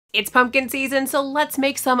It's pumpkin season, so let's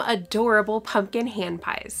make some adorable pumpkin hand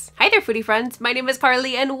pies. Hi there, foodie friends. My name is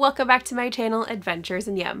Carly, and welcome back to my channel, Adventures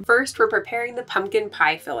in Yum. First, we're preparing the pumpkin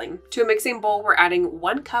pie filling. To a mixing bowl, we're adding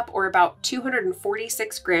 1 cup or about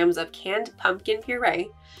 246 grams of canned pumpkin puree,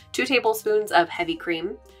 2 tablespoons of heavy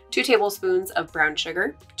cream, 2 tablespoons of brown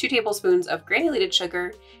sugar, 2 tablespoons of granulated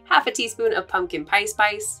sugar, half a teaspoon of pumpkin pie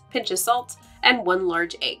spice, pinch of salt, and 1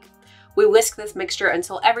 large egg. We whisk this mixture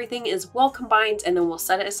until everything is well combined, and then we'll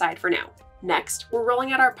set it aside for now. Next, we're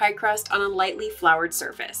rolling out our pie crust on a lightly floured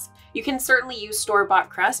surface. You can certainly use store-bought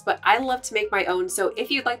crust, but I love to make my own, so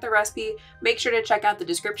if you'd like the recipe, make sure to check out the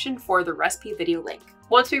description for the recipe video link.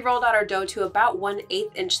 Once we rolled out our dough to about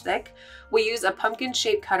 1/8 inch thick, we use a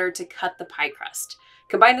pumpkin-shaped cutter to cut the pie crust.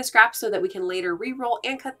 Combine the scraps so that we can later re-roll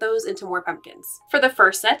and cut those into more pumpkins. For the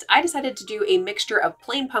first set, I decided to do a mixture of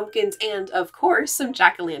plain pumpkins and, of course, some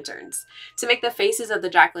jack-o'-lanterns. To make the faces of the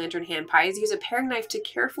jack-o'-lantern hand pies, use a paring knife to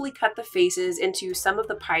carefully cut the faces into some of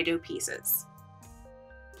the pie dough pieces.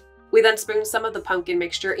 We then spoon some of the pumpkin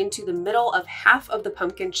mixture into the middle of half of the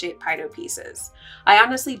pumpkin-shaped pie dough pieces. I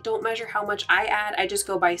honestly don't measure how much I add, I just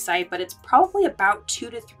go by sight, but it's probably about 2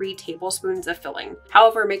 to 3 tablespoons of filling.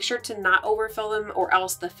 However, make sure to not overfill them or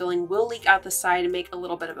else the filling will leak out the side and make a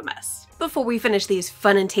little bit of a mess. Before we finish these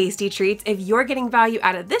fun and tasty treats, if you're getting value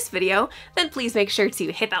out of this video, then please make sure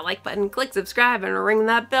to hit that like button, click subscribe, and ring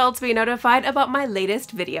that bell to be notified about my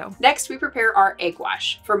latest video. Next, we prepare our egg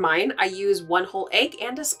wash. For mine, I use 1 whole egg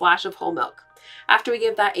and a splash of whole milk. After we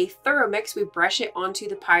give that a thorough mix, we brush it onto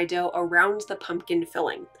the pie dough around the pumpkin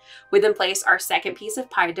filling. We then place our second piece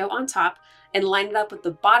of pie dough on top and line it up with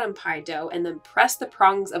the bottom pie dough, and then press the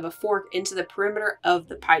prongs of a fork into the perimeter of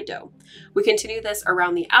the pie dough. We continue this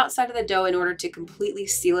around the outside of the dough in order to completely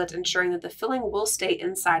seal it, ensuring that the filling will stay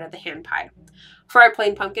inside of the hand pie. For our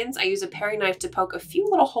plain pumpkins, I use a paring knife to poke a few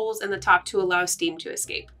little holes in the top to allow steam to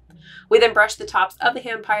escape. We then brush the tops of the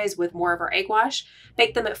hand pies with more of our egg wash,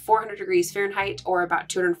 bake them at 400 degrees Fahrenheit or about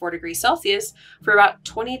 204 degrees Celsius for about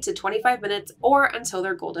 20 to 25 minutes or until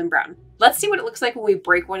they're golden brown. Let's see what it looks like when we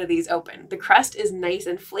break one of these open. The crust is nice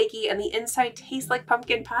and flaky and the inside tastes like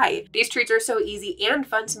pumpkin pie. These treats are so easy and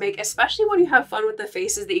fun to make, especially when you have fun with the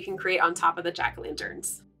faces that you can create on top of the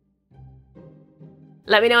jack-o'-lanterns.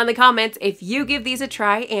 Let me know in the comments if you give these a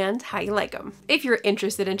try and how you like them. If you're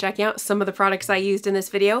interested in checking out some of the products I used in this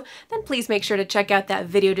video, then please make sure to check out that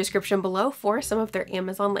video description below for some of their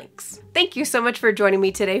Amazon links. Thank you so much for joining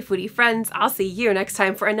me today, foodie friends. I'll see you next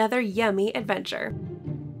time for another yummy adventure.